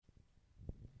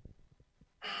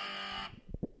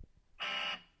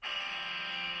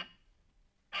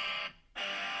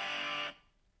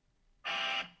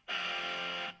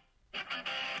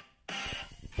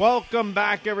Welcome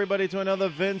back, everybody, to another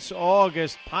Vince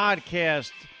August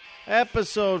podcast,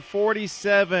 episode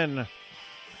 47,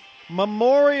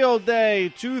 Memorial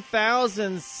Day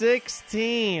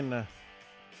 2016.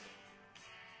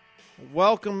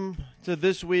 Welcome to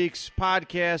this week's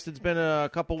podcast. It's been a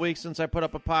couple weeks since I put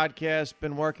up a podcast,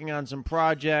 been working on some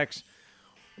projects,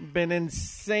 been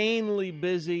insanely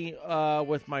busy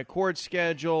with my court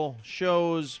schedule,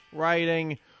 shows,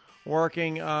 writing,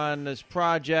 working on this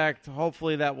project.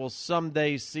 Hopefully that will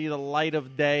someday see the light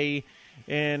of day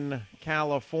in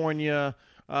California.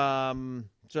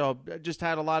 So I just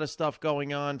had a lot of stuff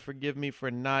going on. Forgive me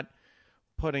for not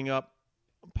putting up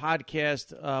a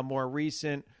podcast more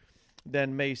recent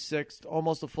than May 6th,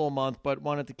 almost a full month, but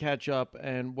wanted to catch up,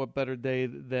 and what better day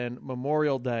than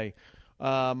Memorial Day.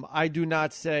 I do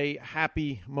not say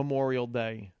Happy Memorial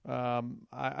Day.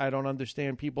 I don't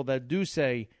understand people that do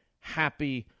say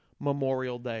Happy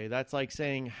Memorial Day. That's like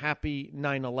saying Happy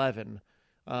 9/11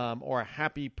 or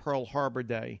Happy Pearl Harbor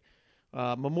Day.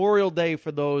 Memorial Day,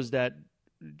 for those that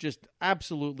just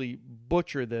absolutely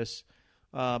butcher this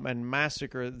and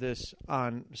massacre this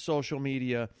on social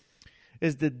media,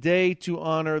 is the day to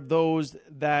honor those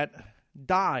that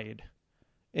died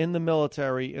in the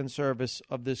military in service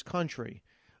of this country.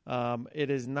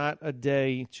 It is not a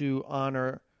day to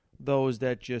honor those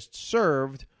that just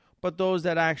served, but those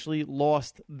that actually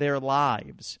lost their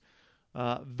lives.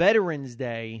 Veterans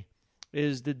Day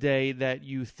is the day that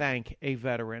you thank a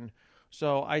veteran.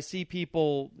 So I see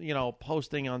people,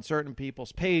 posting on certain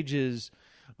people's pages,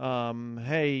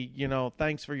 hey,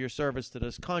 thanks for your service to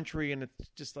this country. And it's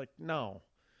just like, no,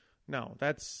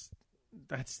 that's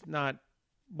not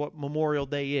what Memorial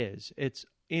Day is. It's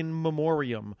in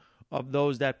memoriam of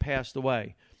those that passed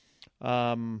away.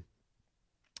 And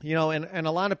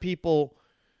a lot of people,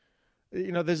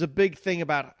 there's a big thing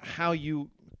about how you,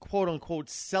 quote unquote,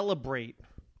 celebrate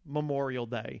Memorial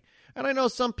Day. And I know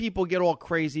some people get all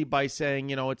crazy by saying,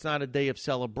 it's not a day of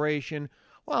celebration.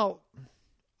 Well,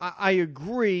 I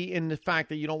agree in the fact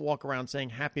that you don't walk around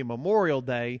saying Happy Memorial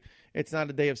Day. It's not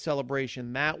a day of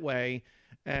celebration that way.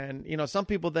 And, some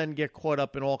people then get caught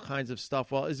up in all kinds of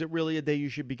stuff. Well, is it really a day you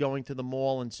should be going to the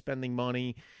mall and spending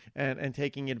money and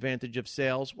taking advantage of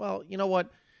sales? Well, you know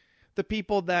what? The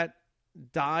people that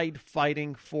died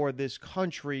fighting for this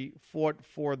country fought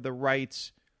for the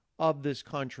rights of this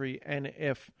country. And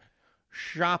if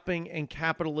shopping and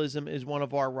capitalism is one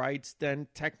of our rights, then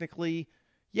technically,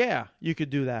 yeah, you could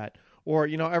do that. Or,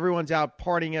 everyone's out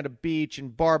partying at a beach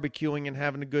and barbecuing and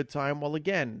having a good time. Well,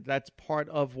 again, that's part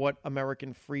of what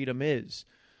American freedom is.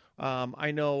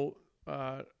 I know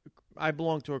I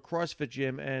belong to a CrossFit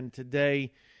gym, and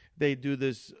today they do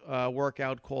this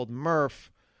workout called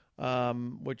Murph,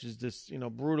 which is this,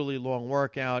 brutally long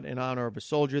workout in honor of a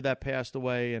soldier that passed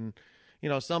away. And,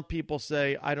 some people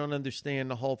say, I don't understand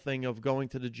the whole thing of going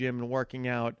to the gym and working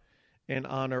out in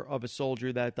honor of a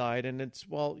soldier that died. And it's,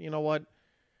 well, you know what?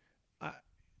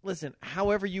 Listen,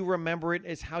 however you remember it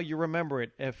is how you remember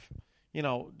it. If,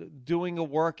 doing a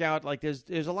workout, like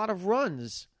there's a lot of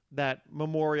runs that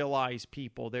memorialize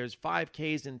people. There's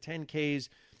 5Ks and 10Ks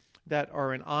that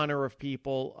are in honor of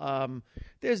people.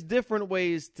 There's different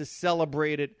ways to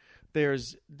celebrate it.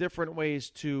 There's different ways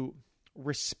to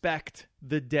respect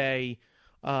the day.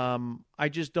 I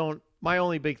just don't, my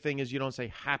only big thing is you don't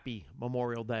say Happy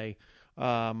Memorial Day.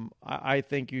 I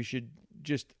think you should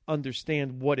just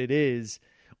understand what it is,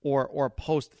 or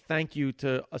post thank you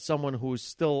to someone who's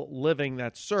still living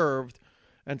that served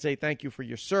and say thank you for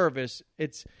your service.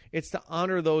 It's to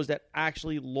honor those that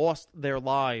actually lost their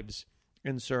lives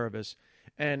in service.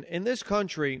 And in this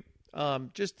country, to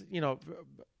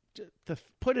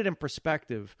put it in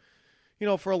perspective,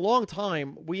 for a long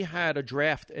time, we had a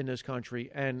draft in this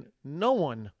country, and no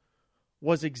one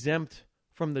was exempt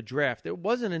from the draft. It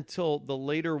wasn't until the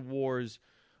later wars,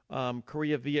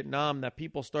 Korea, Vietnam, that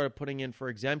people started putting in for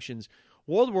exemptions.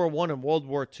 World War I and World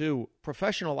War II,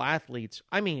 professional athletes,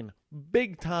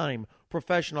 big-time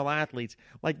professional athletes,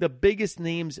 like the biggest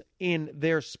names in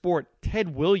their sport,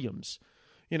 Ted Williams,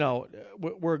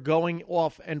 were going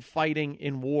off and fighting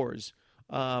in wars.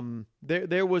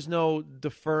 There was no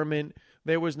deferment.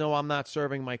 There was no, I'm not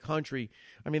serving my country.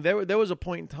 There was a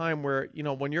point in time where,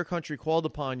 when your country called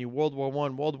upon you, World War I,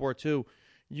 World War II,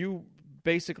 you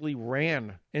basically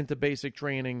ran into basic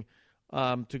training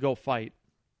to go fight.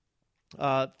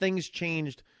 Things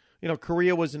changed.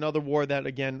 Korea was another war that,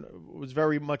 again, was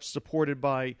very much supported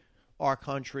by our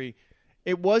country.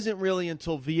 It wasn't really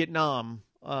until Vietnam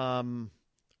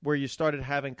where you started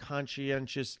having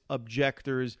conscientious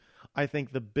objectors. I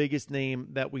think the biggest name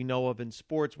that we know of in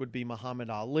sports would be Muhammad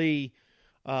Ali.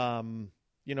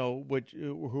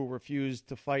 who refused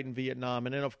to fight in Vietnam.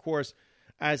 And then, of course,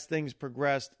 as things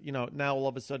progressed, now all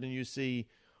of a sudden you see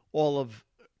all of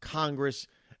Congress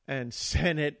and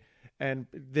Senate and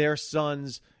their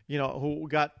sons, who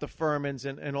got deferments,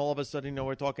 and all of a sudden,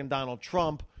 we're talking Donald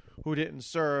Trump, who didn't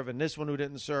serve, and this one who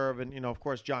didn't serve, and, of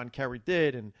course, John Kerry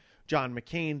did, and John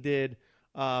McCain did.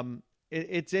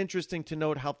 It's interesting to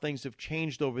note how things have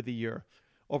changed over the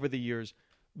years.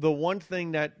 The one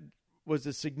thing that was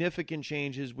a significant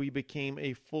change is we became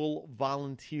a full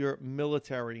volunteer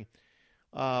military,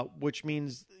 which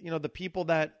means, the people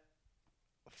that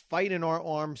fight in our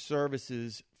armed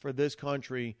services for this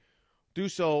country do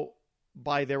so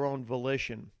by their own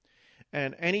volition.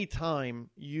 And anytime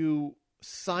you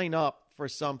sign up for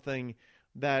something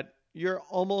that you're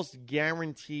almost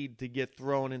guaranteed to get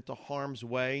thrown into harm's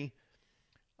way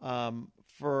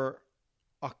for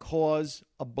a cause,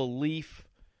 a belief,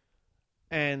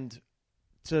 and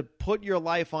to put your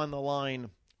life on the line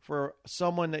for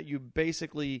someone that you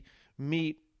basically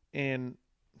meet in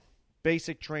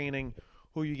basic training,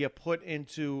 who you get put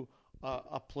into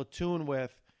a platoon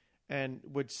with and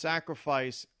would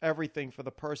sacrifice everything for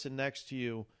the person next to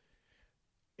you,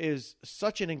 is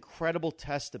such an incredible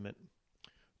testament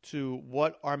to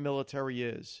what our military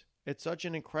is. It's such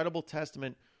an incredible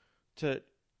testament to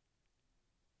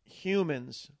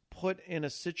humans put in a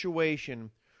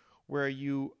situation where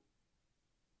you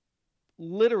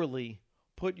literally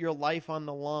put your life on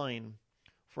the line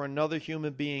for another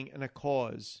human being and a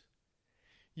cause.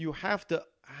 You have to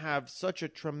have such a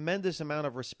tremendous amount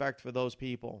of respect for those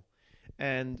people.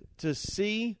 And to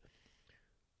see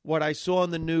what I saw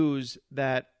in the news,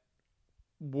 that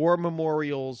war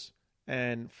memorials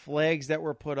and flags that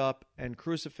were put up and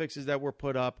crucifixes that were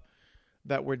put up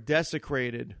that were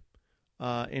desecrated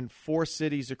in 4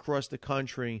 cities across the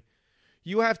country,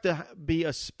 you have to be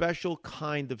a special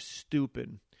kind of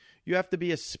stupid. You have to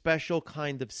be a special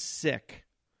kind of sick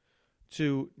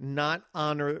to not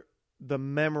honor the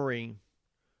memory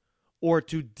or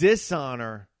to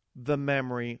dishonor the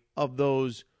memory of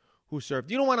those who served.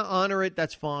 You don't want to honor it,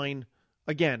 that's fine.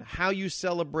 Again, how you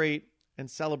celebrate, and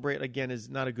celebrate again is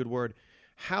not a good word,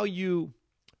 how you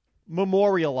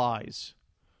memorialize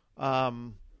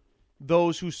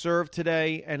those who served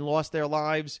today and lost their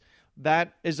lives,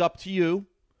 that is up to you.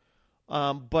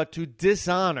 But to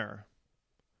dishonor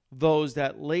those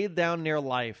that laid down their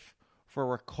life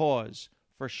for a cause,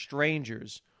 for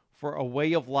strangers, for a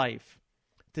way of life,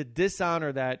 to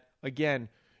dishonor that, again,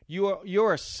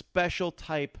 you're a special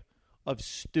type of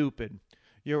stupid.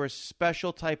 You're a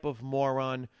special type of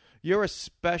moron. You're a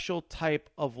special type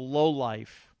of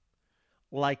lowlife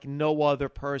like no other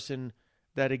person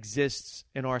that exists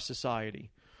in our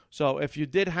society. So if you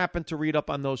did happen to read up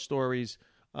on those stories,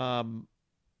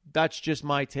 that's just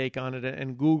my take on it,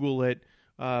 and Google it.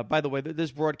 By the way,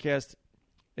 this broadcast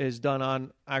is done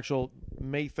on actual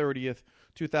May 30th,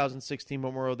 2016,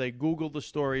 Memorial Day. Google the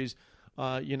stories.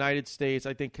 United States,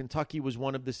 I think Kentucky was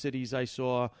one of the cities I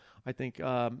saw. I think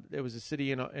there was a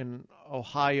city in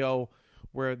Ohio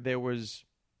where there was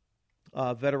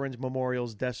veterans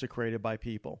memorials desecrated by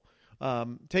people.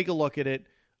 Take a look at it.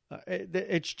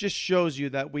 It just shows you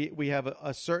that we have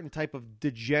a certain type of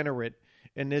degenerate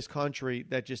in this country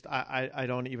that just I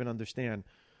don't even understand.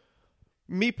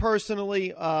 Me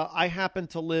personally, I happen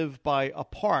to live by a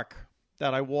park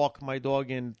that I walk my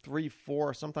dog in 3,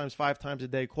 4, sometimes 5 times a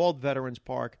day, called Veterans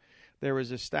Park. There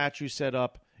is a statue set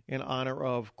up in honor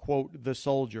of, quote, the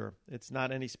soldier. It's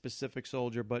not any specific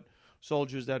soldier, but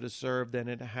soldiers that have served, and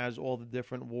it has all the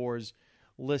different wars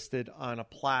listed on a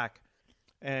plaque.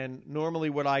 And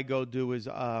normally what I go do is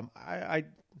I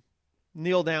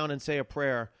kneel down and say a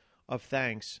prayer of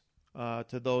thanks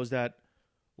to those that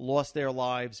lost their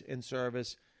lives in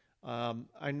service.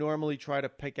 I normally try to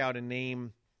pick out a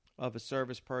name of a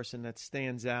service person that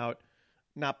stands out,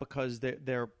 not because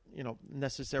they're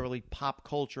necessarily pop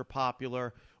culture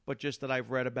popular, but just that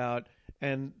I've read about.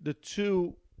 And the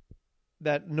two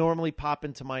that normally pop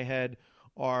into my head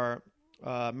are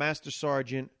Master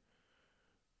Sergeant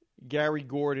Gary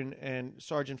Gordon and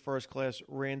Sergeant First Class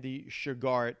Randy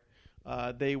Shigart.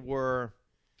 They were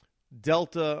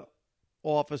Delta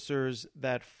officers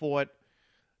that fought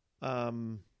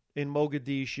in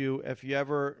Mogadishu. If you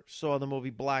ever saw the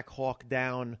movie Black Hawk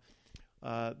Down,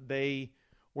 they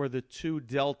were the 2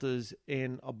 Deltas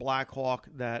in a Black Hawk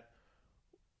that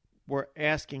were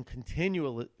asking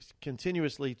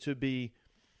continuously to be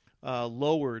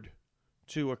lowered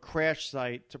to a crash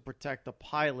site to protect a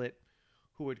pilot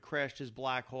who had crashed his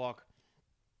Black Hawk.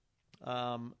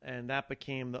 And that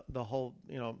became the whole,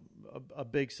 a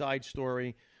big side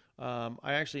story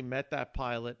I actually met that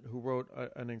pilot who wrote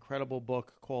an incredible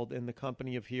book called In the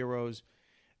Company of Heroes.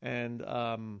 And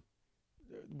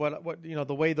what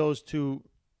the way those two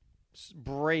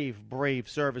brave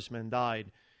servicemen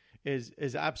died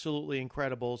is absolutely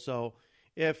incredible. So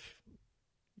if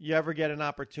you ever get an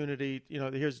opportunity,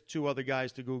 here's two other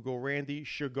guys to Google: Randy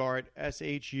Shughart,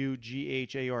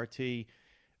 Shughart,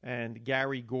 and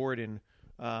Gary Gordon.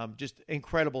 Just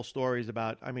incredible stories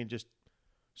about, just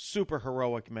super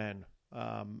heroic men,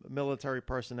 military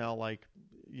personnel like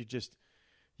you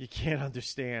can't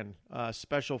understand.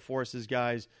 Special forces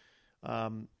guys.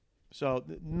 So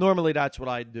normally that's what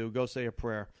I do. Go say a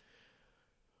prayer.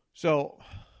 So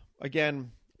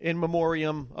again, in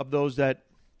memoriam of those that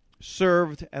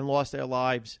served and lost their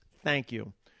lives, thank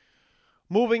you.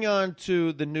 Moving on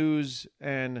to the news,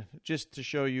 and just to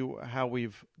show you how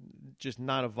we've just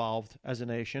not evolved as a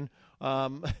nation,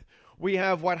 we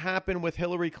have what happened with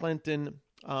Hillary Clinton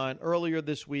earlier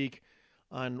this week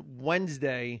on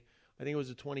Wednesday. I think it was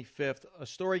the 25th. A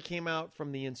story came out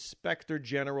from the Inspector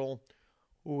General,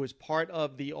 who was part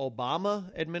of the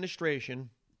Obama administration.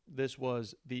 This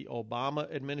was the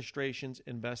Obama administration's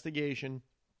investigation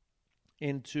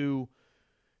into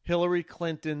Hillary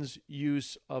Clinton's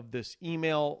use of this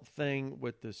email thing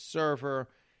with this server.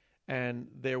 And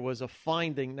there was a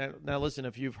finding. Now listen,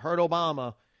 if you've heard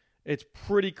Obama, it's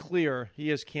pretty clear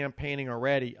he is campaigning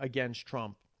already against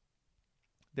Trump.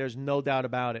 There's no doubt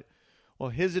about it. Well,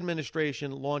 his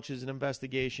administration launches an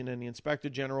investigation, and the Inspector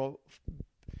General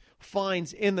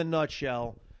finds, in the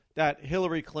nutshell, that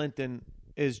Hillary Clinton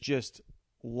is just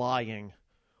lying.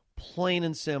 Plain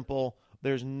and simple.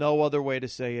 There's no other way to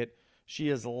say it. She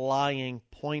is lying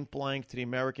point blank to the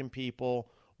American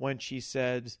people when she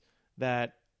says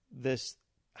that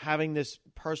having this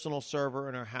personal server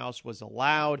in her house was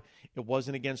allowed. It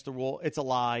wasn't against the rule. It's a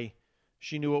lie.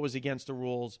 She knew it was against the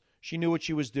rules. She knew what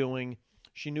she was doing.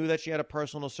 She knew that she had a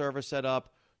personal server set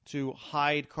up to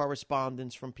hide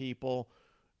correspondence from people.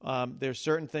 There's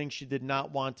certain things she did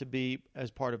not want to be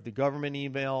as part of the government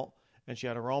email, and she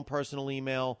had her own personal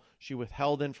email. She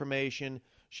withheld information.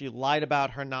 She lied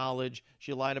about her knowledge.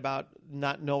 She lied about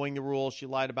not knowing the rules. She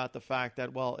lied about the fact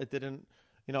that, well, it didn't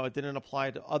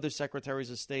apply to other secretaries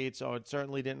of state, so it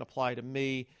certainly didn't apply to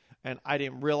me, and I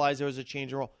didn't realize there was a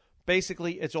change in rule.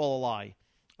 Basically, it's all a lie.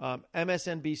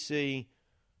 MSNBC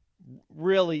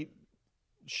really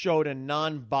showed a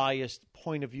non-biased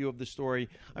point of view of the story.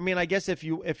 I guess if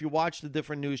you watch the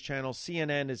different news channels,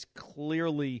 CNN is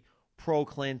clearly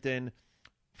pro-Clinton.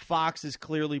 Fox is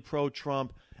clearly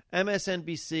pro-Trump.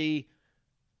 MSNBC,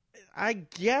 I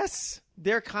guess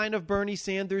they're kind of Bernie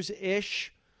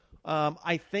Sanders-ish.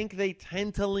 I think they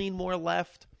tend to lean more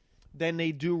left than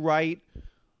they do right.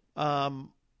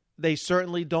 They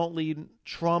certainly don't lean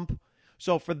Trump.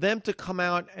 So for them to come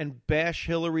out and bash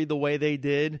Hillary the way they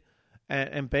did,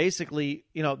 and basically,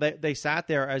 they sat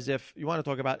there as if, you want to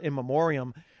talk about in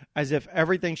memoriam, as if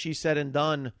everything she said and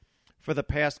done for the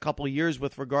past couple of years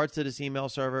with regards to this email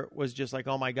server was just like,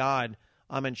 oh my God,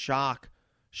 I'm in shock.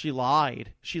 She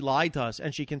lied. She lied to us,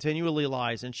 and she continually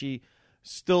lies, and she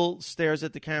still stares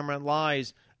at the camera and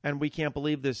lies, and we can't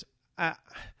believe this.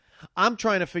 I'm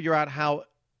trying to figure out how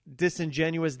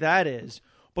disingenuous that is,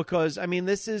 because,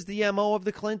 this is the MO of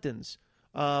the Clintons.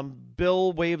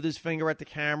 Bill waved his finger at the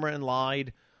camera and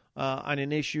lied on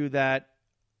an issue that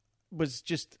was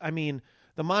just,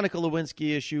 the Monica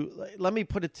Lewinsky issue. Let me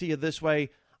put it to you this way.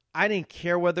 I didn't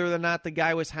care whether or not the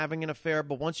guy was having an affair,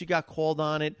 but once you got called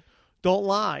on it, don't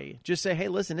lie. Just say, hey,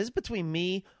 listen, this is between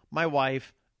me, my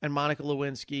wife, and Monica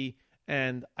Lewinsky,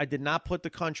 and I did not put the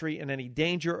country in any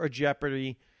danger or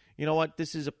jeopardy. You know what?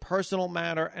 This is a personal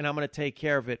matter, and I'm going to take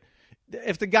care of it.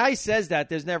 If the guy says that,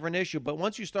 there's never an issue. But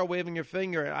once you start waving your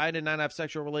finger, I did not have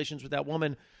sexual relations with that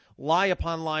woman, lie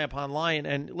upon lie upon lie.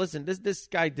 And listen, this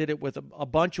guy did it with a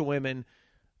bunch of women.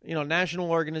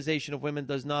 National Organization of Women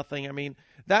does nothing.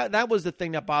 That was the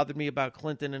thing that bothered me about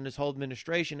Clinton and his whole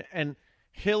administration. And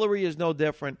Hillary is no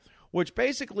different, which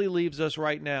basically leaves us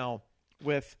right now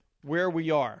with where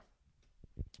we are.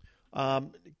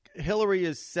 Hillary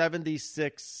is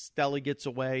 76 delegates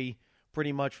away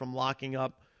pretty much from locking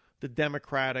up the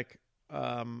Democratic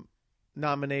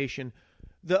nomination.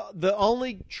 The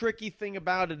only tricky thing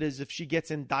about it is if she gets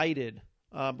indicted,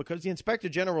 because the Inspector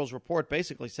General's report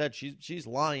basically said she's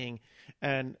lying,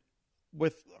 and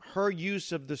with her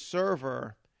use of the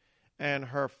server and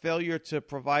her failure to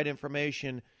provide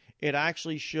information, it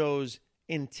actually shows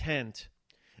intent.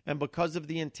 And because of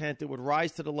the intent, it would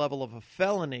rise to the level of a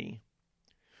felony,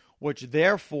 which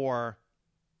therefore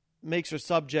makes her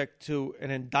subject to an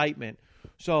indictment.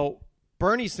 So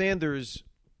Bernie Sanders,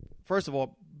 first of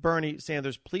all, Bernie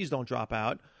Sanders, please don't drop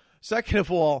out. Second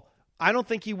of all, I don't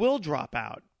think he will drop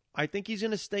out. I think he's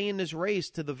going to stay in this race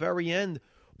to the very end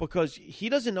because he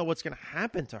doesn't know what's going to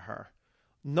happen to her.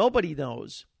 Nobody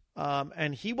knows.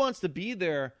 And he wants to be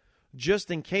there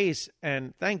just in case.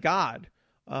 And thank God,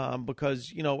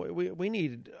 because, we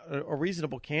need a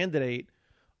reasonable candidate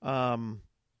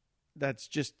that's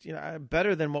just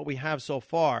better than what we have so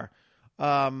far.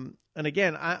 And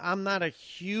again, I'm not a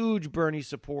huge Bernie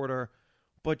supporter,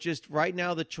 but just right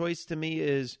now the choice to me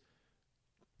is,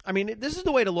 this is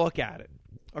the way to look at it.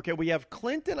 Okay, we have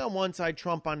Clinton on one side,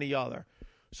 Trump on the other.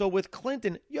 So with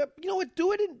Clinton, you know what?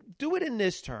 Do it in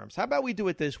this terms. How about we do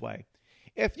it this way?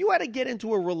 If you had to get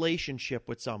into a relationship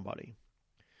with somebody,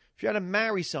 if you had to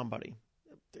marry somebody,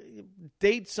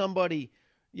 date somebody,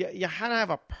 you had to have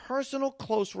a personal,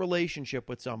 close relationship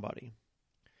with somebody,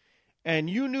 and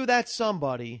you knew that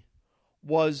somebody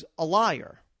was a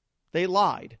liar. They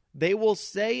lied. They will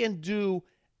say and do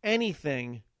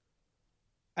anything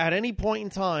at any point in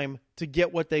time to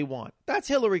get what they want. That's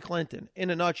Hillary Clinton in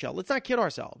a nutshell. Let's not kid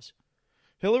ourselves.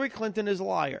 Hillary Clinton is a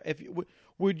liar.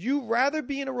 Would you rather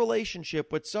be in a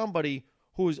relationship with somebody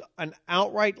who's an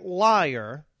outright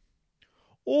liar,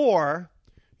 or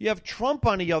you have Trump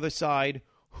on the other side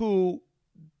who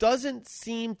doesn't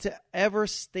seem to ever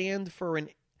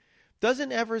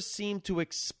doesn't ever seem to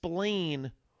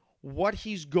explain what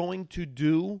he's going to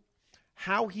do,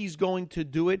 how he's going to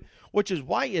do it, which is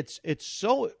why it's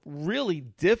so really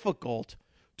difficult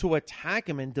to attack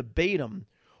him and debate him,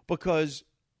 because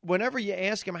whenever you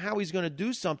ask him how he's going to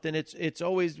do something, it's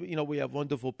always, we have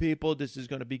wonderful people, this is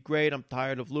going to be great, I'm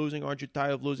tired of losing, aren't you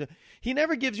tired of losing? He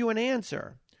never gives you an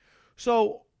answer.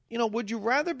 So, would you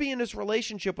rather be in this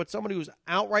relationship with somebody who's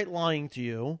outright lying to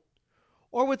you,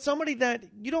 or with somebody that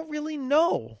you don't really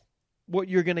know what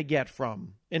you're going to get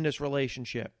from in this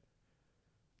relationship?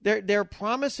 They're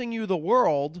promising you the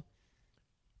world.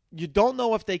 You don't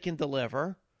know if they can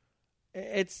deliver.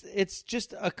 It's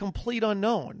just a complete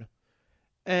unknown.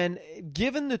 And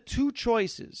given the two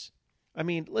choices,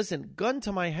 listen, gun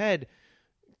to my head,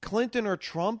 Clinton or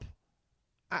Trump,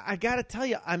 I got to tell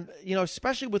you,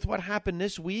 especially with what happened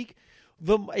this week,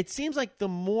 it seems like the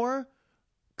more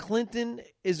Clinton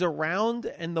is around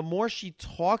and the more she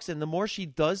talks and the more she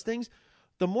does things,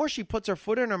 the more she puts her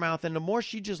foot in her mouth and the more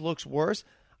she just looks worse.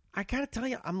 I got to tell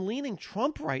you, I'm leaning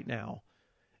Trump right now,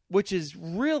 which is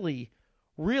really,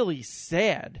 really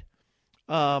sad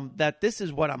that this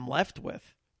is what I'm left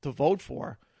with to vote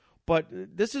for. But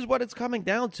this is what it's coming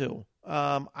down to.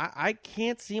 I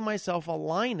can't see myself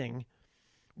aligning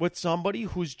with somebody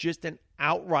who's just an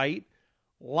outright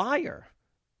liar.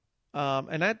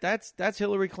 And that's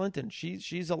Hillary Clinton.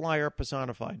 She's a liar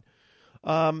personified.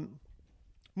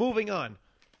 Moving on.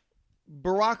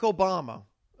 Barack Obama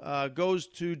goes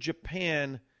to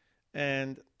Japan,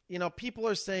 and people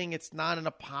are saying it's not an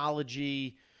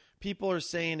apology. People are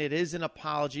saying it is an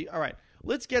apology. All right,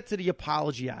 let's get to the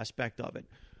apology aspect of it.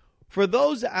 For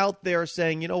those out there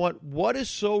saying, what is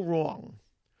so wrong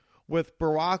with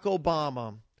Barack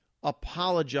Obama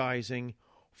apologizing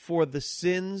for the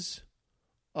sins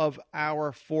of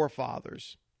our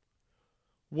forefathers?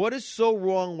 What is so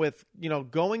wrong with,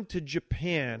 going to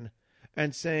Japan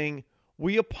and saying,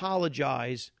 we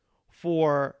apologize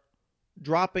for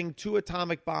dropping 2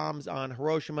 atomic bombs on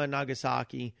Hiroshima and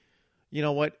Nagasaki? You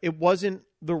know what? It wasn't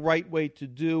the right way to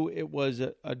do. It was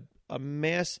a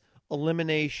mass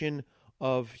elimination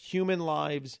of human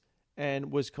lives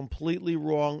and was completely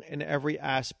wrong in every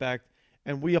aspect.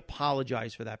 And we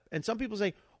apologize for that. And some people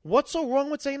say, what's so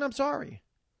wrong with saying I'm sorry?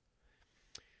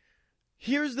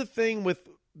 Here's the thing with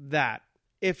that.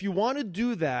 If you want to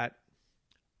do that,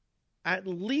 at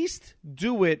least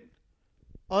do it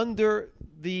under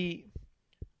the,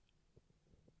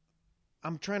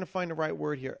 I'm trying to find the right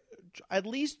word here. At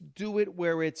least do it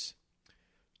where it's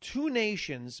two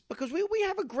nations, because we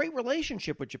have a great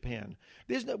relationship with Japan.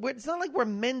 It's not like we're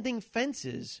mending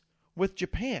fences with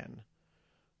Japan.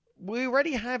 We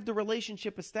already have the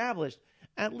relationship established.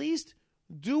 At least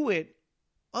do it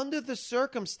under the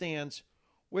circumstance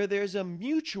where there's a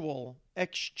mutual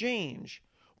exchange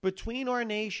between our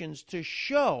nations to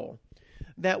show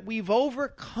that we've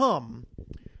overcome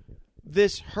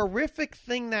this horrific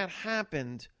thing that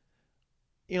happened,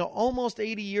 almost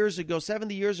 80 years ago,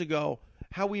 70 years ago,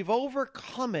 how we've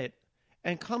overcome it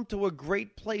and come to a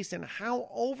great place, and how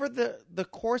over the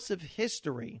course of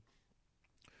history,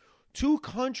 two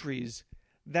countries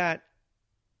that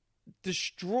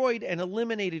destroyed and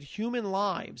eliminated human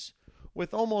lives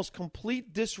with almost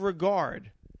complete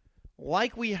disregard,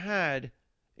 like we had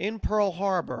in Pearl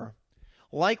Harbor,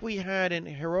 like we had in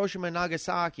Hiroshima and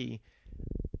Nagasaki,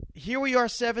 here we are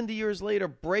 70 years later,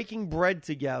 breaking bread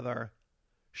together,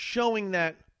 showing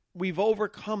that we've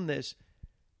overcome this,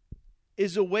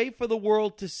 is a way for the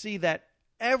world to see that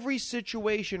every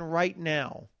situation right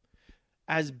now,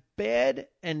 as bad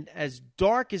and as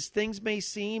dark as things may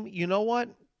seem, you know what?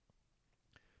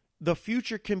 The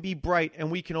future can be bright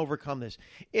and we can overcome this.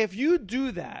 If you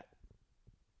do that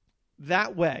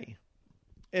way,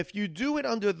 if you do it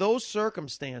under those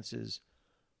circumstances,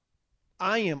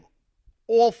 I am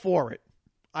all for it.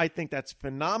 I think that's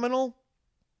phenomenal.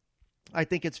 I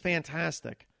think it's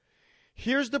fantastic.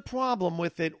 Here's the problem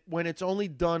with it when it's only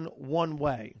done one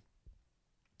way.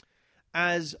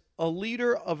 As a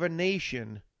leader of a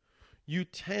nation, you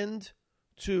tend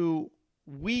to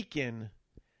weaken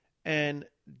and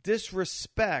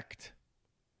disrespect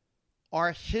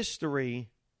our history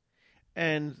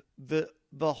and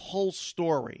the whole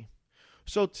story.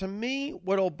 So to me,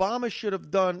 what Obama should have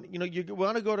done, you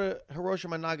want to go to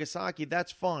Hiroshima and Nagasaki,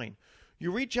 that's fine.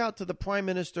 You reach out to the Prime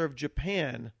Minister of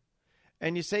Japan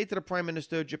and you say to the Prime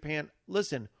Minister of Japan,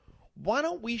 listen, why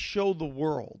don't we show the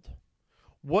world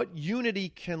what unity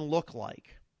can look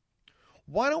like?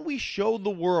 Why don't we show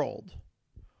the world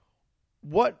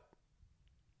what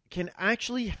can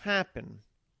actually happen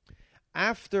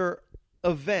after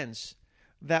events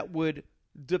that would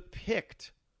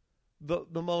depict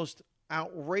the most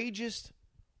outrageous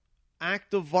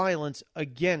act of violence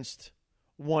against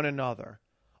one another,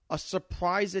 a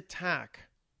surprise attack,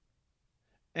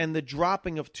 and the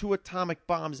dropping of 2 atomic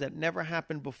bombs that never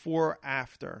happened before or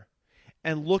after.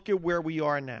 And look at where we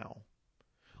are now.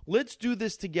 Let's do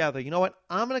this together. You know what?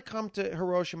 I'm going to come to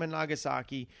Hiroshima and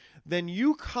Nagasaki. Then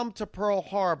you come to Pearl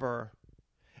Harbor.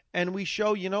 And we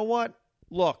show, you know what?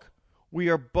 Look, we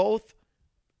are both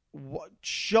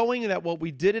showing that what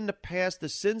we did in the past, the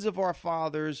sins of our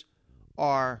fathers,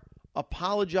 are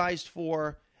apologized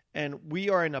for. And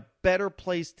we are in a better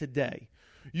place today.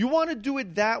 You want to do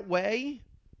it that way?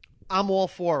 I'm all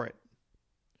for it.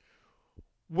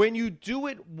 When you do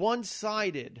it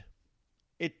one-sided,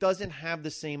 it doesn't have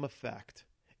the same effect.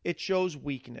 It shows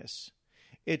weakness.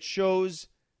 It shows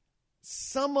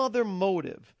some other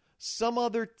motive, some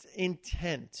other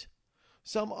intent,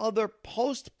 some other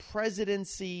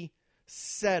post-presidency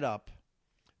setup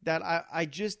that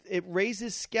it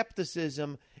raises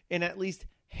skepticism in at least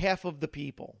half of the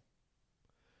people.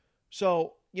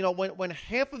 So, when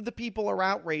half of the people are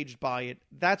outraged by it,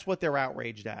 that's what they're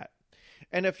outraged at.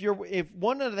 And if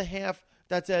one of the half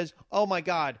that says, oh my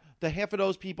God, the half of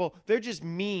those people, they're just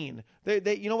mean.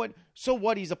 They you know what? So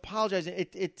what? He's apologizing.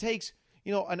 It takes,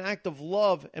 an act of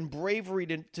love and bravery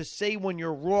to say when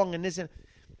you're wrong and this and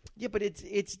yeah, but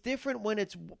it's different when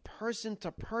it's person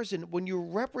to person. When you're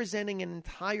representing an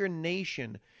entire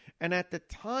nation, and at the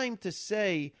time to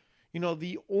say,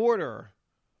 the order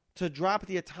to drop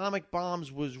the atomic bombs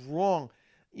was wrong.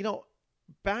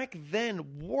 Back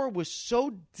then, war was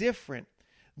so different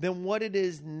than what it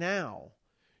is now.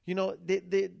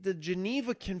 The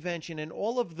Geneva Convention and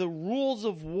all of the rules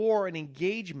of war and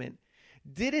engagement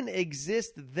didn't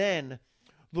exist then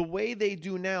the way they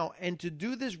do now. And to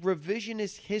do this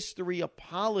revisionist history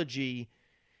apology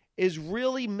is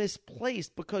really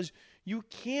misplaced, because you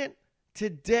can't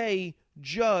today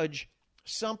judge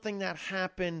something that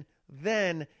happened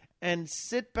then and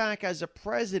sit back as a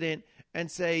president and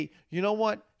say, you know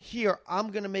what, here, I'm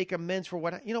going to make amends for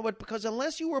what, because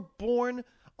unless you were born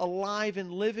alive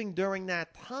and living during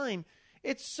that time,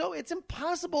 it's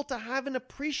impossible to have an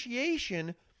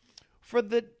appreciation for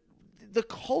the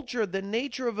culture, the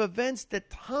nature of events, the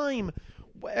time,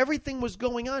 everything was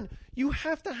going on. You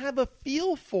have to have a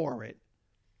feel for it.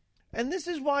 And this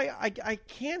is why I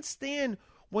can't stand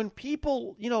when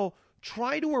people,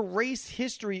 try to erase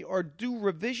history or do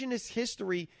revisionist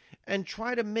history and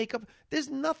try to make up. There's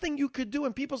nothing you could do.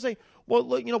 And people say, well,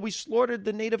 look, we slaughtered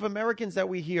the Native Americans that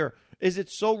we hear. Is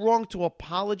it so wrong to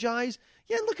apologize?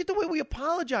 Yeah, look at the way we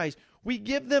apologize. We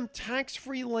give them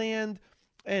tax-free land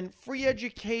and free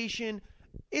education.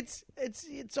 It's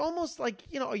almost like,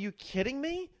 are you kidding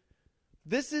me?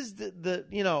 This is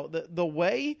the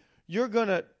way you're going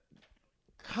to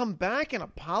come back and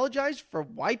apologize for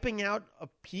wiping out a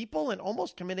people and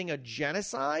almost committing a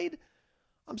genocide?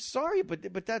 I'm sorry,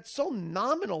 but that's so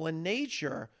nominal in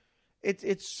nature.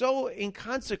 It's so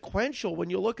inconsequential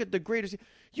when you look at the greatest.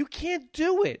 You can't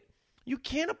do it. You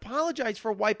can't apologize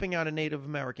for wiping out a Native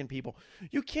American people.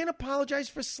 You can't apologize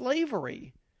for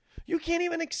slavery. You can't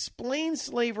even explain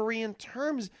slavery in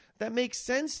terms that make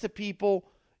sense to people,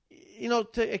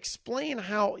 to explain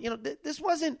how, this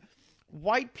wasn't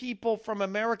white people from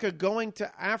America going to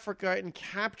Africa and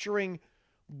capturing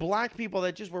black people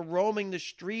that just were roaming the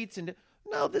streets. And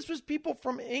No, this was people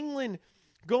from England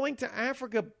going to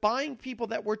Africa, buying people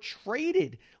that were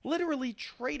traded, literally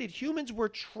traded. Humans were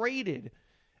traded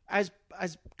as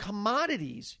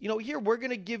commodities. Here we're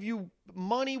going to give you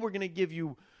money, we're going to give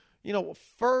you,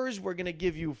 furs, we're going to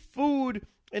give you food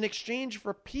in exchange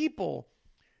for people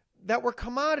that were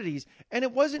commodities. And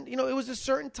it wasn't, it was a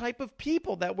certain type of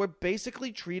people that were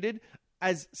basically treated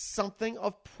as something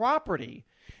of property.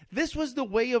 This was the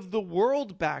way of the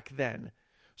world back then.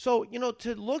 So,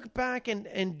 to look back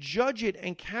and judge it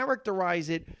and characterize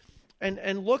it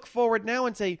and look forward now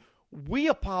and say, we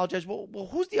apologize. Well,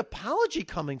 who's the apology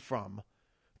coming from?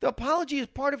 The apology is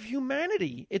part of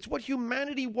humanity. It's what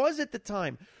humanity was at the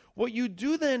time. What you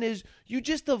do then is you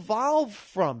just evolve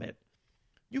from it.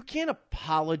 You can't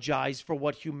apologize for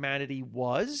what humanity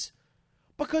was,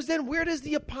 because then where does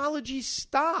the apology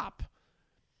stop?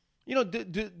 Do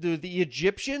the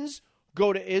Egyptians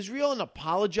go to Israel and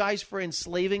apologize for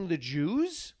enslaving the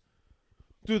Jews?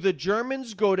 Do the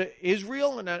Germans go to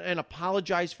Israel and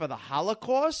apologize for the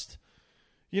Holocaust?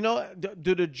 Do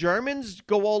the Germans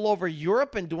go all over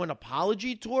Europe and do an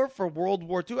apology tour for World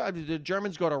War II? Do the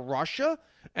Germans go to Russia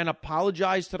and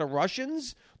apologize to the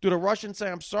Russians? Do the Russians say,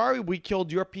 I'm sorry, we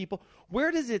killed your people?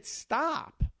 Where does it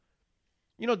stop?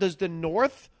 Does the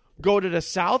North go to the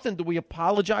South and do we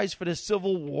apologize for the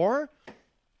Civil War?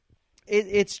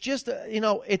 It's just,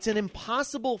 it's an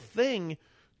impossible thing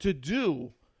to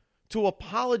do, to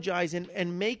apologize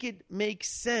and make it make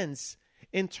sense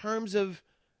in terms of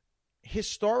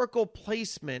historical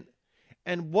placement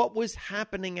and what was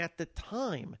happening at the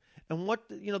time and what,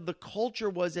 the culture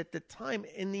was at the time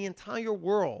in the entire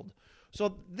world.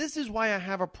 So this is why I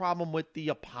have a problem with the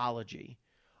apology,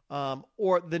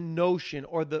 or the notion,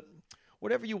 or the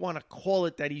whatever you want to call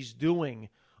it that he's doing,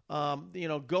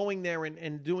 going there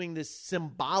and doing this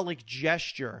symbolic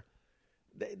gesture.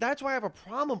 That's why I have a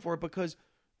problem for it, because,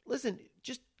 listen,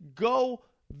 just go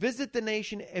visit the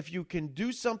nation. If you can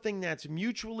do something that's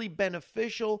mutually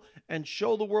beneficial and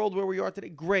show the world where we are today,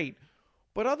 great.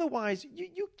 But otherwise,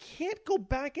 you can't go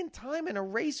back in time and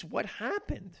erase what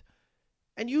happened.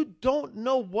 And you don't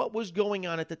know what was going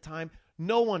on at the time.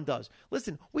 No one does.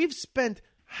 Listen, we've spent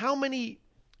how many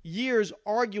years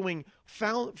arguing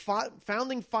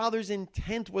founding fathers'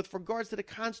 intent with regards to the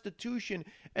Constitution,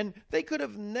 and they could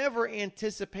have never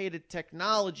anticipated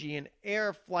technology and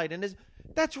air flight. And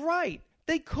that's right.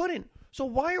 They couldn't. So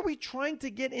why are we trying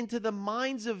to get into the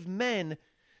minds of men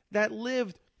that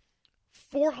lived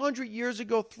 400 years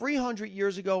ago, 300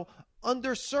 years ago,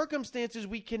 under circumstances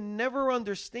we can never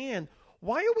understand?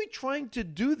 Why are we trying to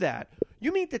do that?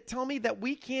 You mean to tell me that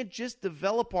we can't just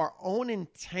develop our own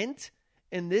intent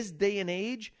in this day and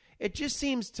age? It just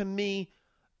seems to me,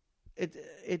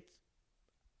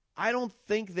 I don't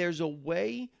think there's a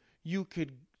way you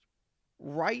could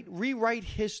rewrite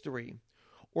history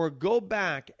or go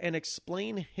back and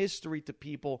explain history to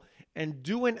people and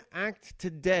do an act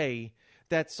today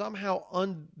that somehow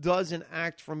undoes an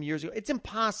act from years ago. It's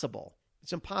impossible.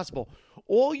 It's impossible.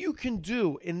 All you can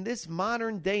do in this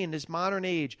modern day, in this modern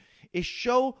age, is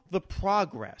show the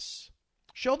progress.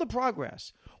 Show the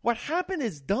progress. What happened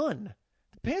is done.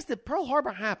 The Pearl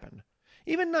Harbor happened.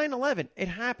 Even 9/11, it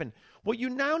happened. What you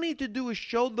now need to do is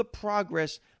show the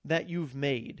progress that you've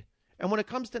made. And when it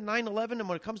comes to 9/11 and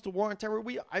when it comes to war on terror,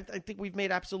 I think we've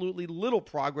made absolutely little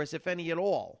progress, if any at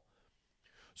all.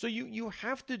 So you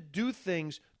have to do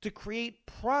things to create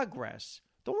progress.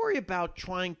 Don't worry about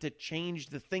trying to change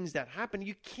the things that happen.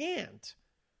 You can't.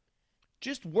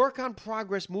 Just work on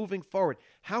progress moving forward.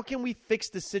 How can we fix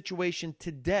the situation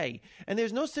today? And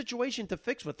there's no situation to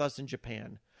fix with us in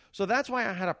Japan. So that's why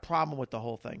I had a problem with the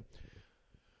whole thing.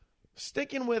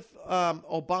 Sticking with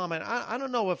Obama, and I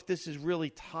don't know if this is really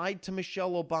tied to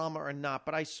Michelle Obama or not,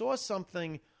 but I saw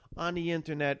something on the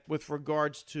internet with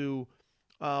regards to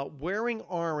wearing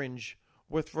orange,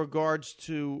 with regards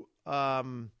to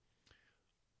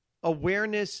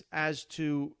awareness as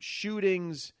to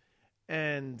shootings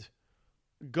and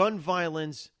gun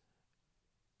violence,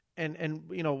 and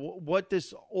what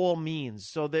this all means.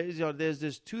 So there's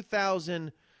this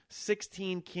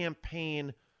 2016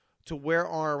 campaign to wear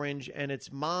orange, and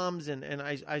it's moms, and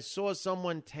I saw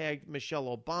someone tagged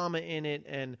Michelle Obama in it,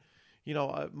 and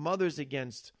mothers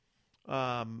against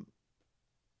gun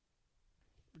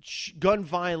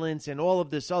violence and all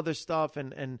of this other stuff,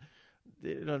 and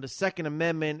the Second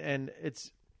Amendment, and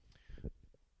it's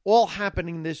all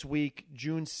happening this week,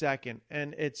 June 2nd,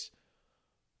 and it's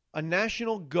a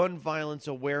National Gun Violence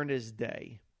Awareness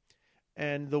Day.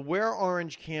 And the Wear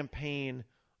Orange campaign,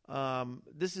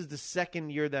 this is the second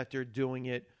year that they're doing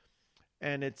it,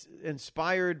 and it's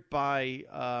inspired by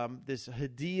this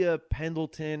Hadia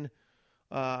Pendleton,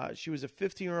 She was a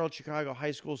 15-year-old Chicago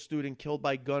high school student killed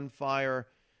by gunfire,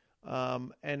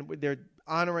 and they're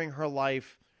honoring her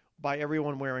life by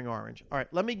everyone wearing orange. All right,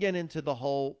 let me get into the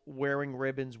whole wearing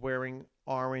ribbons, wearing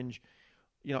orange.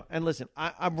 And listen,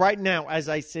 I'm right now, as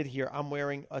I sit here, I'm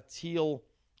wearing a teal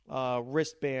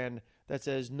wristband that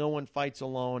says "No one fights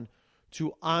alone"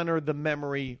 to honor the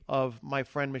memory of my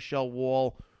friend Michelle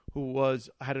Wall, who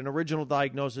had an original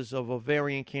diagnosis of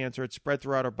ovarian cancer. It spread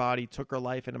throughout her body, took her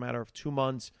life in a matter of 2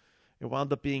 months. It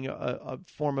wound up being a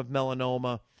form of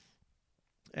melanoma.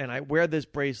 And I wear this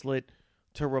bracelet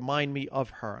to remind me of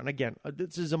her. And again,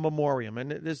 this is a memoriam.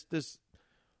 And this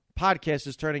podcast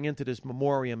is turning into this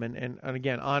memoriam and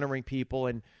again, honoring people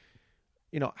and,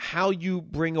 how you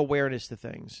bring awareness to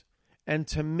things. And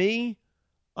to me,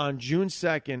 on June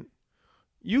 2nd,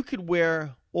 you could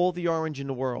wear all the orange in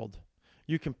the world.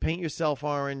 You can paint yourself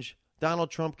orange. Donald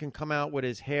Trump can come out with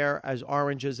his hair as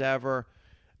orange as ever.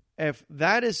 If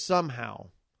that is somehow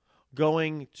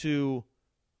going to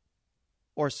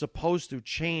or supposed to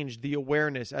change the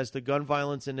awareness as to gun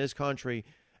violence in this country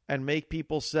and make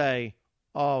people say,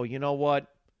 oh, you know what?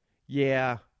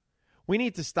 Yeah, we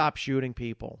need to stop shooting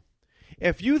people.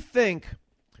 If you think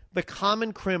the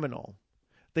common criminal,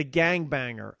 the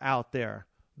gangbanger out there,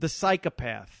 the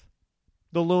psychopath,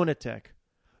 the lunatic,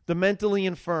 the mentally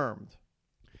infirmed,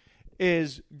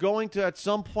 is going to at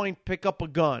some point pick up a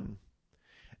gun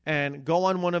and go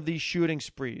on one of these shooting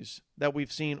sprees that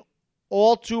we've seen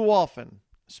all too often,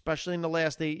 especially in the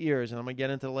last 8 years, and I'm going to get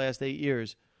into the last 8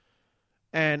 years.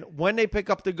 And when they pick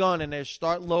up the gun and they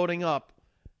start loading up,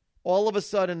 all of a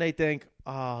sudden they think,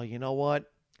 oh, you know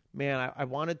what? Man, I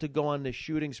wanted to go on this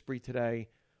shooting spree today,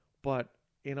 but,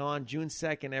 on June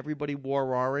 2nd, everybody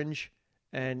wore orange,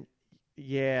 and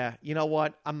yeah, you know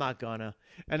what? I'm not gonna.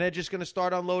 And they're just going to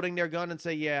start unloading their gun and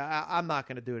say, yeah, I'm not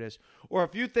going to do this. Or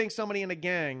if you think somebody in a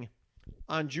gang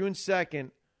on June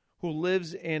 2nd who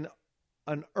lives in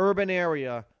an urban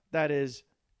area that is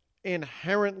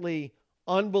inherently,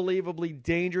 unbelievably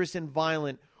dangerous and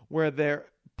violent, where their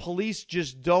police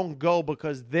just don't go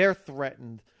because they're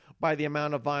threatened by the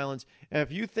amount of violence. And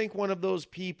if you think one of those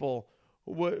people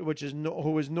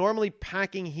who is normally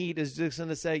packing heat is just going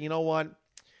to say, you know what,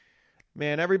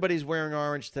 man, everybody's wearing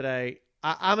orange today,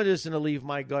 I'm just going to leave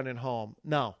my gun at home.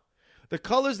 No. The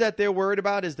colors that they're worried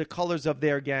about is the colors of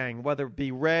their gang, whether it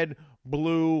be red,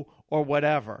 blue, or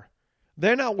whatever.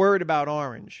 They're not worried about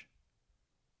orange.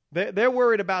 They're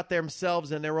worried about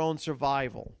themselves and their own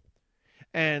survival.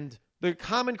 And the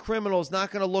common criminal is not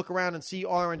going to look around and see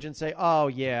orange and say, oh,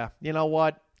 yeah, you know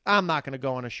what? I'm not going to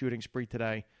go on a shooting spree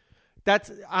today.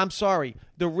 I'm sorry.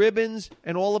 The ribbons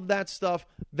and all of that stuff,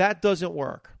 that doesn't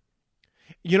work.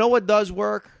 You know what does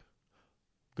work?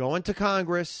 Going to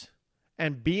Congress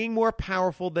and being more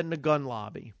powerful than the gun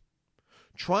lobby.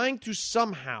 Trying to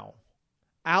somehow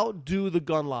outdo the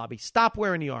gun lobby. Stop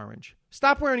wearing the orange.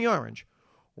 Stop wearing the orange.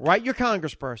 Write your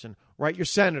congressperson. Write your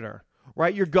senator.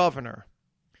 Write your governor.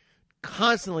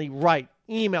 Constantly write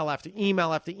email after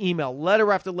email after email,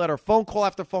 letter after letter, phone call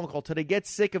after phone call till they get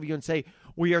sick of you and say,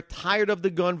 we are tired of the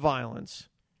gun violence.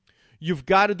 You've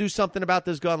got to do something about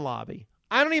this gun lobby.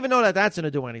 I don't even know that that's going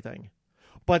to do anything.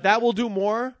 But that will do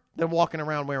more than walking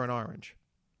around wearing orange.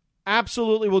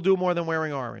 Absolutely will do more than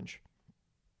wearing orange.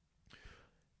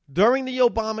 During the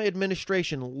Obama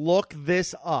administration, look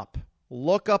this up.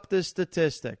 Look up the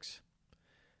statistics.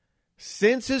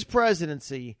 Since his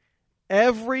presidency,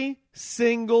 every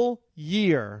single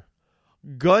year,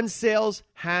 gun sales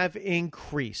have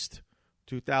increased.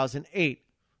 2008,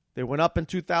 they went up in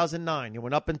 2009. They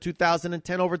went up in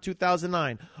 2010 over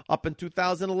 2009. Up in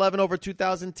 2011 over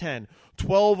 2010.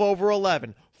 12 over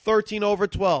 11. 13 over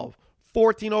 12.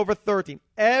 14 over 13.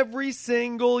 Every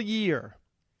single year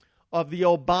of the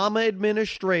Obama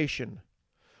administration,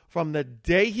 from the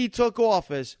day he took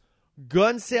office,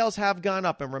 gun sales have gone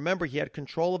up. And remember, he had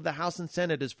control of the House and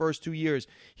Senate his first 2 years.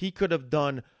 He could have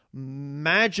done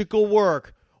magical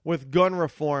work with gun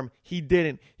reform. He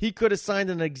didn't. He could have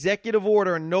signed an executive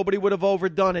order and nobody would have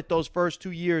overdone it those first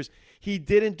 2 years. He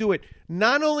didn't do it.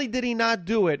 Not only did he not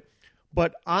do it,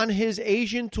 but on his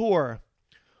Asian tour,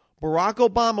 Barack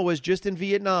Obama was just in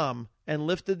Vietnam and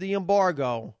lifted the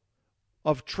embargo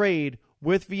of trade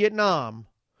with Vietnam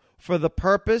for the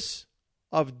purpose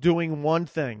of doing one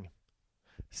thing: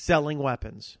 selling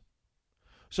weapons.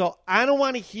 So I don't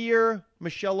want to hear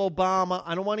Michelle Obama.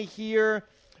 I don't want to hear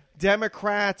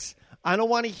Democrats. I don't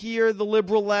want to hear the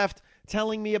liberal left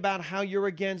telling me about how you're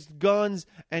against guns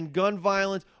and gun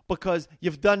violence, because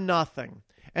you've done nothing.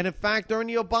 And in fact, during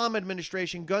the Obama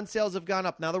administration, gun sales have gone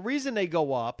up. Now, the reason they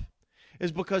go up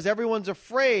is because everyone's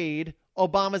afraid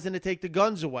Obama's going to take the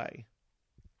guns away.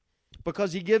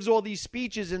 because he gives all these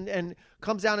speeches and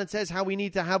comes out and says how we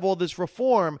need to have all this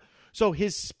reform. So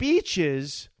his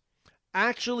speeches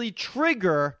actually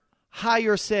trigger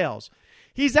higher sales.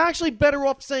 He's actually better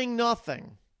off saying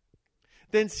nothing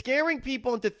than scaring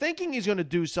people into thinking he's going to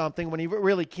do something when he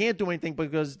really can't do anything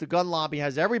because the gun lobby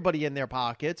has everybody in their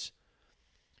pockets,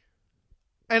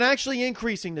 and actually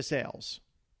increasing the sales.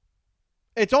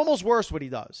 It's almost worse what he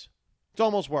does. It's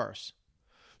almost worse.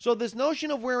 So this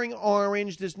notion of wearing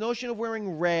orange, this notion of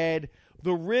wearing red,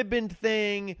 the ribbon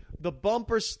thing, the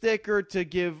bumper sticker to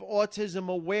give autism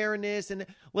awareness, and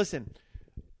listen,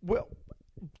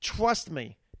 trust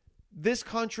me, this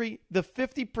country, the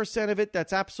 50% of it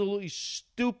that's absolutely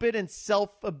stupid and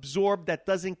self-absorbed that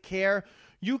doesn't care,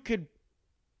 you could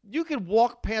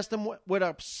walk past them with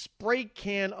a spray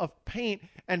can of paint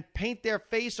and paint their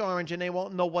face orange and they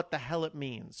won't know what the hell it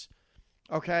means.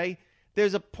 Okay?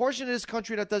 There's a portion of this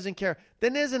country that doesn't care.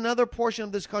 Then there's another portion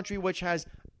of this country which has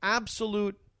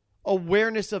absolute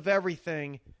awareness of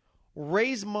everything,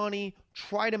 raise money,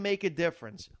 try to make a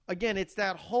difference. Again, it's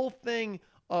that whole thing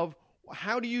of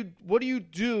what do you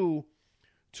do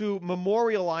to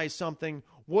memorialize something?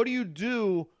 What do you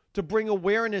do to bring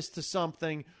awareness to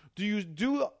something? Do you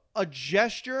do a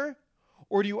gesture,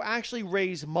 or do you actually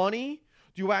raise money?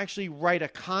 Do you actually write a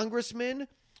congressman?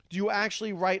 Do you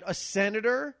actually write a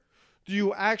senator? Do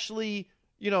you actually,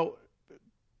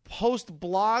 post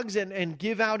blogs and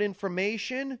give out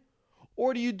information?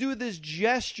 Or do you do this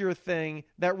gesture thing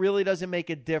that really doesn't make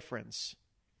a difference?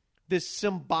 This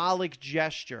symbolic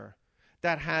gesture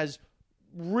that has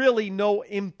really no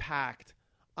impact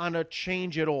on a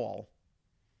change at all.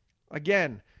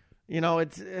 Again,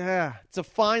 it's a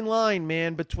fine line,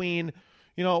 man, between,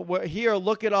 we're here,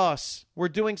 look at us, we're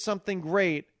doing something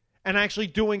great, and actually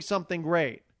doing something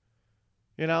great.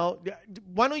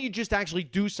 Why don't you just actually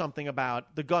do something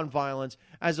about the gun violence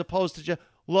as opposed to just,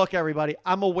 look, everybody,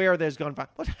 I'm aware there's gun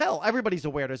violence. What the hell? Everybody's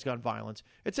aware there's gun violence.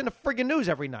 It's in the friggin' news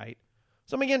every night.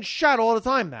 Somebody getting shot all the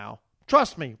time now.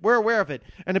 Trust me, we're aware of it.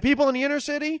 And the people in the inner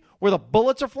city where the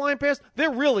bullets are flying past,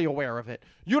 they're really aware of it.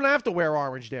 You don't have to wear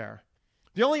orange there.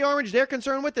 The only orange they're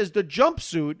concerned with is the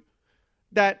jumpsuit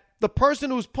that the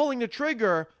person who's pulling the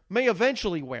trigger may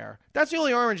eventually wear. That's the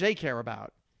only orange they care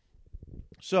about.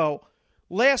 So,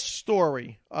 last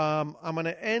story. I'm going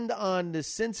to end on the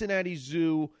Cincinnati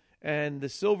Zoo and the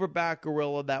silverback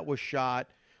gorilla that was shot.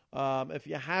 If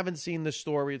you haven't seen the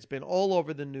story, it's been all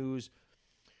over the news.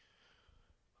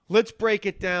 Let's break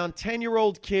it down.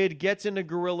 10-year-old kid gets in a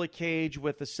gorilla cage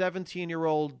with a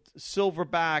 17-year-old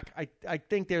silverback. I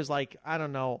think there's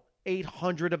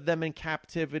 800 of them in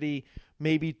captivity,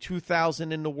 maybe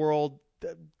 2,000 in the world.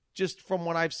 Just from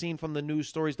what I've seen from the news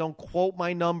stories. Don't quote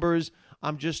my numbers.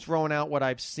 I'm just throwing out what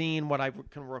I've seen, what I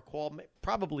can recall.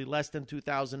 Probably less than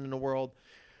 2,000 in the world.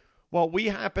 Well, we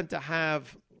happen to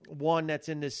have one that's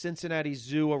in the Cincinnati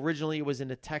Zoo. Originally, it was in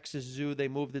the Texas Zoo. They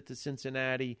moved it to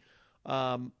Cincinnati.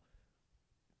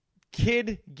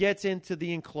 Kid gets into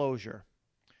the enclosure.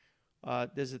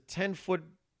 There's a 10-foot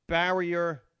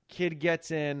barrier. Kid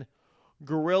gets in.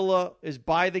 Gorilla is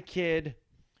by the kid.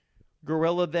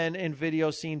 Gorilla then in video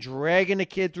seen dragging the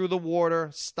kid through the water.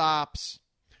 Stops.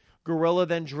 Gorilla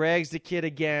then drags the kid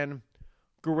again.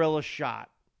 Gorilla shot.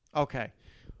 Okay.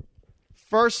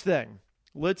 First thing,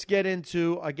 let's get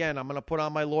into, again, I'm going to put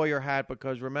on my lawyer hat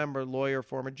because remember, lawyer,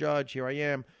 former judge, here I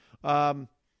am.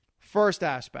 First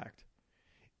aspect.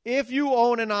 If you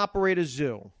own and operate a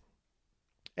zoo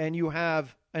and you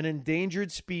have an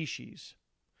endangered species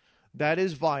that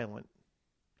is violent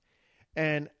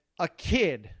and a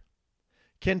kid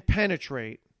can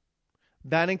penetrate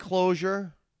that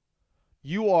enclosure,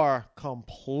 you are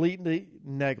completely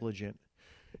negligent.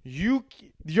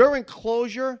 Your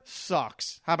enclosure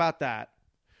sucks. How about that?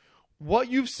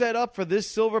 What you've set up for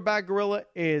this silverback gorilla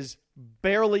is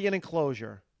barely an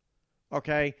enclosure.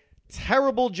 Okay?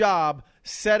 Terrible job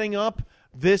setting up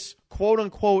this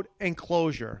quote-unquote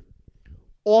enclosure.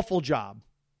 Awful job.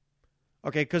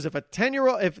 Okay, because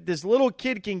if this little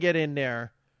kid can get in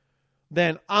there,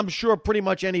 then I'm sure pretty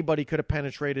much anybody could have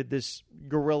penetrated this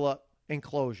gorilla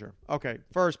enclosure. Okay,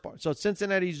 first part. So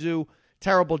Cincinnati Zoo,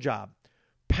 terrible job.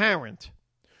 Parent,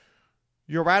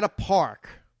 you're at a park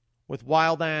with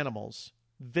wild animals,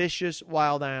 vicious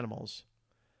wild animals.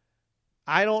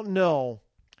 I don't know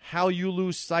how you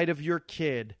lose sight of your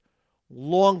kid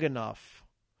long enough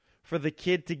for the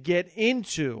kid to get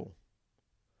into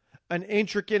an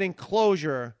intricate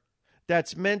enclosure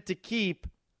that's meant to keep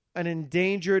an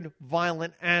endangered,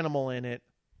 violent animal in it.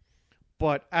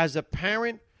 But as a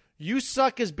parent, you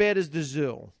suck as bad as the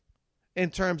zoo in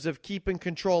terms of keeping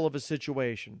control of a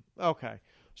situation. Okay.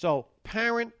 So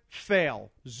parent,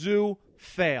 fail. Zoo,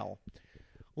 fail.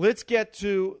 Let's get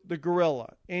to the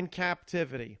gorilla in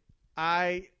captivity.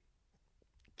 I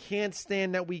can't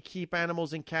stand that we keep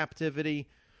animals in captivity.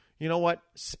 You know what?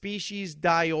 Species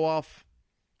die off.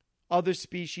 Other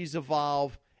species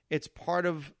evolve. It's part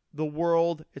of the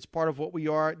world. It's part of what we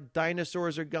are.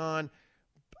 Dinosaurs are gone.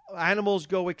 Animals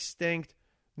go extinct.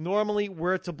 Normally,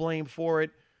 we're to blame for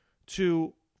it.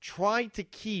 To try to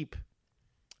keep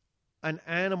an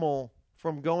animal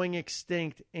from going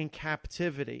extinct in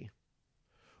captivity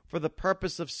for the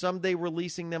purpose of someday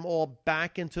releasing them all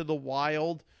back into the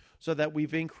wild so that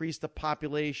we've increased the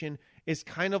population is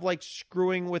kind of like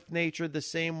screwing with nature the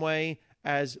same way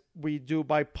as we do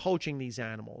by poaching these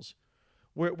animals.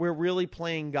 We're really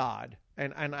playing God.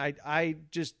 And I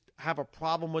just have a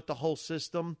problem with the whole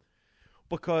system,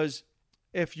 because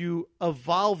if you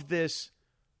evolve this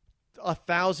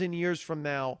 1,000 years from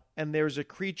now and there's a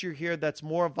creature here that's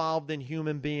more evolved than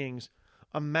human beings,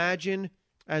 imagine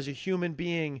as a human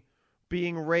being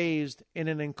raised in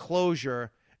an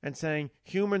enclosure and saying,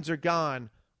 humans are gone.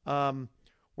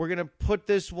 We're going to put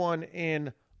this one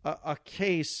in a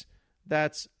case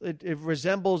it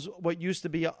resembles what used to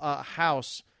be a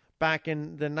house back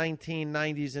in the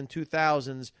 1990s and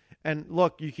 2000s. And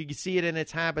look, you can see it in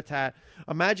its habitat.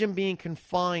 Imagine being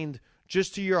confined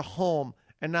just to your home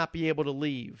and not be able to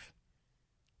leave.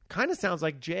 Kind of sounds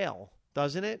like jail,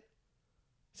 doesn't it?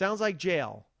 Sounds like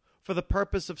jail for the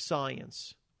purpose of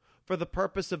science, for the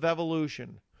purpose of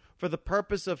evolution, for the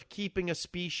purpose of keeping a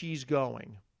species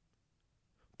going.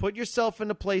 Put yourself in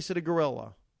the place of the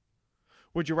gorilla.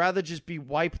 Would you rather just be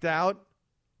wiped out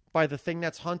by the thing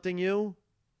that's hunting you?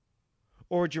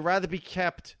 Or would you rather be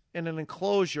kept in an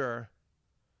enclosure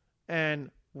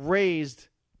and raised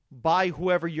by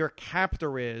whoever your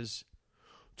captor is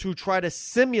to try to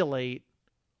simulate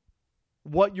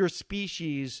what your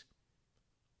species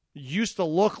used to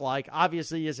look like,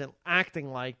 obviously isn't acting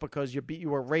like because you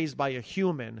were raised by a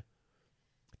human?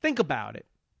 Think about it.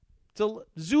 So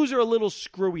zoos are a little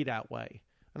screwy that way.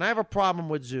 And I have a problem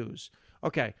with zoos.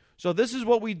 Okay, so this is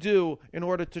what we do in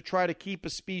order to try to keep a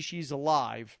species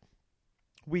alive.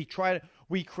 We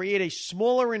create a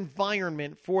smaller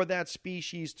environment for that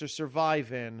species to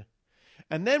survive in.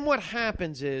 And then what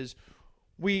happens is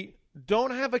we don't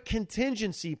have a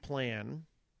contingency plan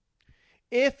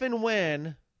if and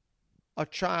when a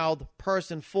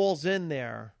person falls in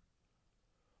there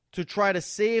to try to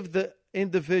save the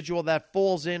individual that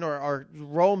falls in or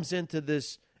roams into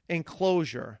this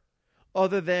enclosure,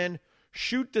 other than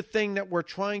shoot the thing that we're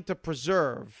trying to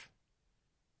preserve.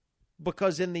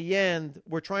 Because in the end,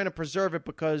 we're trying to preserve it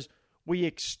because we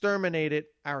exterminate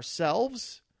it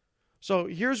ourselves. So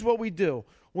here's what we do.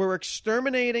 We're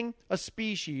exterminating a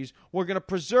species. We're going to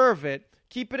preserve it,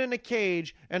 keep it in a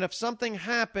cage, and if something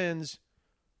happens,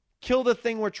 kill the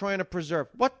thing we're trying to preserve.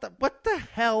 What the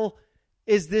hell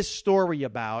is this story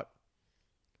about?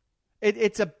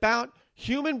 It's about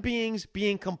human beings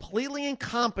being completely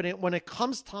incompetent when it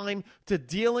comes time to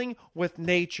dealing with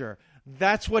nature.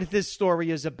 That's what this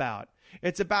story is about.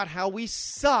 It's about how we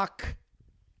suck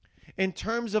in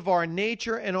terms of our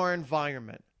nature and our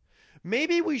environment.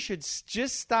 Maybe we should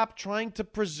just stop trying to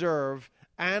preserve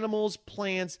animals,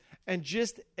 plants, and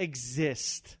just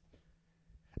exist.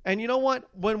 And you know what?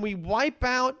 When we wipe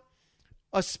out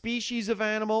a species of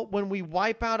animal, when we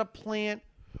wipe out a plant,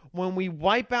 when we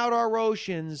wipe out our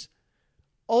oceans,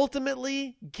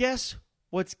 ultimately, guess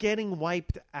what's getting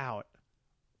wiped out?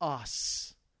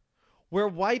 Us. We're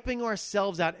wiping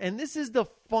ourselves out. And this is the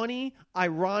funny,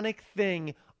 ironic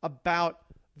thing about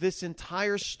this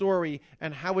entire story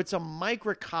and how it's a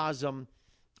microcosm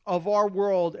of our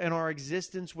world and our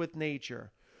existence with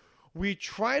nature. We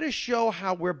try to show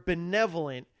how we're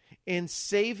benevolent in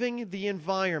saving the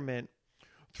environment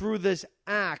through this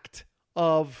act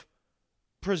of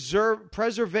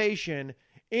preservation,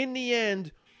 in the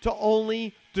end, to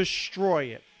only destroy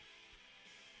it.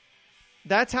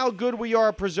 That's how good we are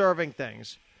at preserving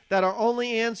things. That our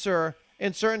only answer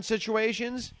in certain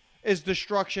situations is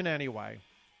destruction anyway.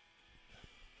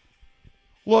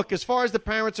 Look, as far as the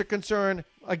parents are concerned,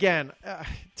 again,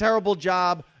 terrible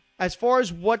job. As far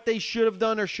as what they should have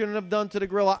done or shouldn't have done to the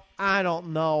gorilla, I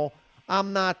don't know.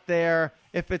 I'm not there.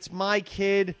 If it's my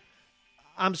kid,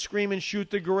 I'm screaming, shoot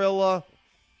the gorilla.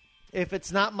 If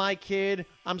it's not my kid,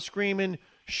 I'm screaming,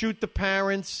 shoot the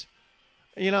parents.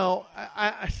 You know,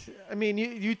 I mean,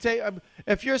 you take,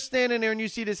 if you're standing there and you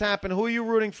see this happen, who are you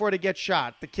rooting for to get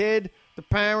shot? The kid, the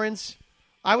parents?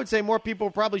 I would say more people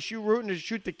are probably rooting to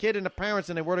shoot the kid and the parents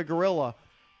than they were the gorilla.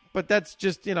 But that's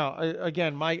just, you know,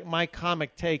 again, my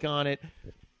comic take on it.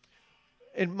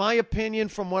 in my opinion,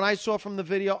 from what I saw from the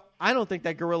video, I don't think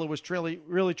that gorilla was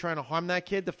really trying to harm that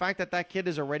kid. The fact that that kid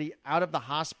is already out of the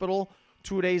hospital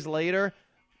 2 days later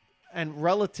and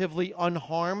relatively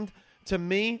unharmed, to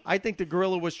me, I think the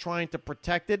gorilla was trying to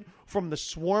protect it from the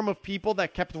swarm of people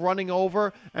that kept running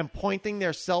over and pointing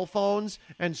their cell phones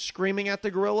and screaming at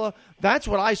the gorilla. That's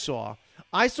what I saw.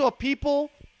 I saw people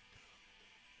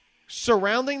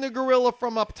surrounding the gorilla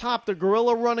from up top, the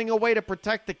gorilla running away to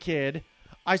protect the kid.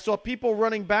 I saw people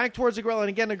running back towards the gorilla, and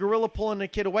again, the gorilla pulling the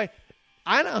kid away.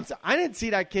 I didn't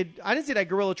see that kid. I didn't see that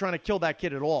gorilla trying to kill that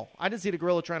kid at all. I didn't see the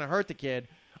gorilla trying to hurt the kid.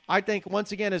 I think,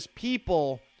 once again, as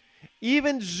people,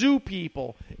 even zoo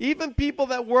people, even people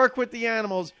that work with the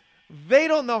animals, they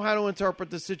don't know how to interpret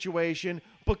the situation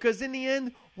because in the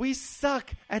end, we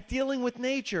suck at dealing with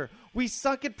nature. We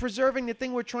suck at preserving the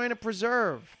thing we're trying to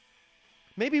preserve.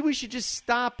 Maybe we should just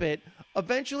stop it.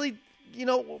 Eventually,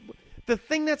 the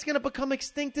thing that's going to become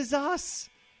extinct is us.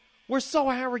 We're so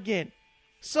arrogant.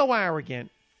 So arrogant.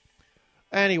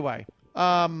 Anyway,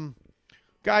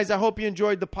 guys, I hope you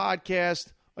enjoyed the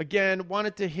podcast. Again,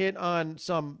 wanted to hit on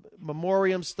some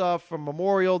memoriam stuff from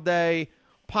Memorial Day,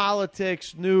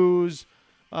 politics, news,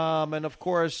 and, of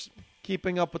course,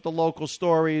 keeping up with the local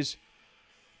stories.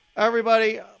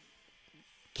 Everybody,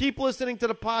 keep listening to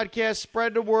the podcast.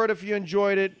 Spread the word if you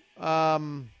enjoyed it.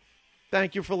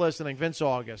 Thank you for listening. Vince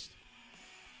August.